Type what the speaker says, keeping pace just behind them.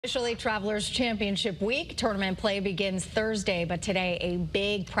Officially Travelers Championship Week. Tournament play begins Thursday, but today a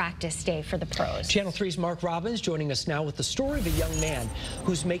big practice day for the pros. Channel 3's Mark Robbins joining us now with the story of a young man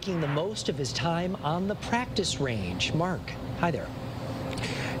who's making the most of his time on the practice range. Mark, hi there.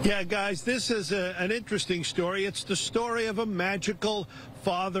 Yeah, guys, this is an interesting story. It's the story of a magical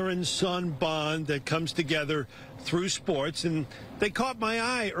father and son bond that comes together through sports. And they caught my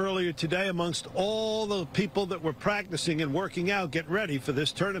eye earlier today amongst all the people that were practicing and working out, getting ready for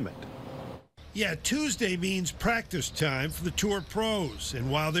this tournament. Yeah, Tuesday means practice time for the Tour pros. And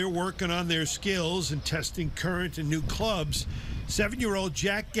while they're working on their skills and testing current and new clubs, 7-year-old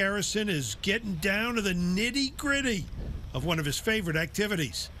Jack Garrison is getting down to the nitty-gritty of one of his favorite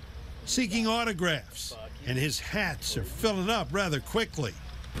activities, seeking autographs, and his hats are filling up rather quickly.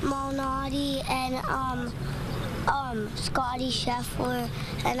 Malnati and Scotty Scheffler,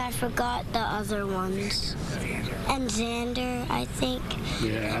 and I forgot the other ones. And Xander, I think.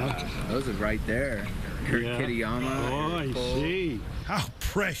 Yeah, those are right there. Kurt Kitayama. Oh, I see. How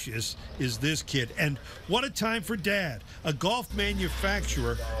precious is this kid? And what a time for Dad, a golf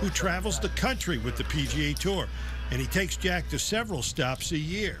manufacturer who travels the country with the PGA Tour. And he takes Jack to several stops a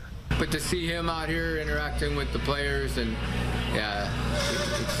year. But to see him out here interacting with the players, and yeah,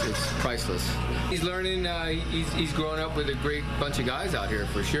 it's priceless. He's learning, he's growing up with a great bunch of guys out here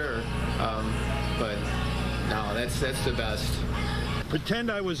for sure. But no, that's the best. Pretend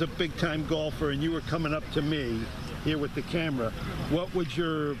I was a big-time golfer and you were coming up to me here with the camera. What would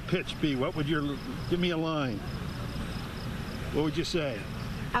your pitch be? Give me a line. What would you say?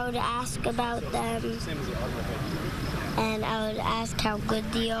 I would ask about them, and I would ask how good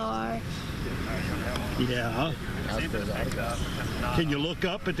they are. Yeah. Can you look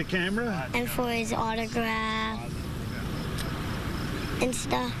up at the camera? And for his autograph and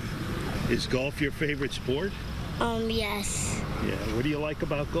stuff. Is golf your favorite sport? Yes. Yeah. What do you like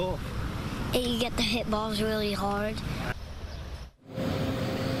about golf? You get to hit balls really hard.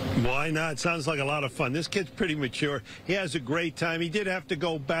 Why not? Sounds like a lot of fun. This kid's pretty mature. He has a great time. He did have to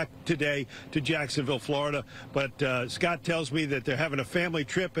go back today to Jacksonville, Florida, but Scott tells me that they're having a family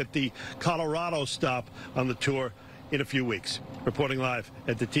trip at the Colorado stop on the tour in a few weeks. Reporting live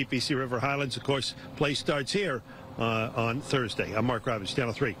at the TPC River Highlands. Of course, play starts here on Thursday. I'm Mark Robbins,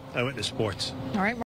 Channel 3 Eyewitness Sports. All right.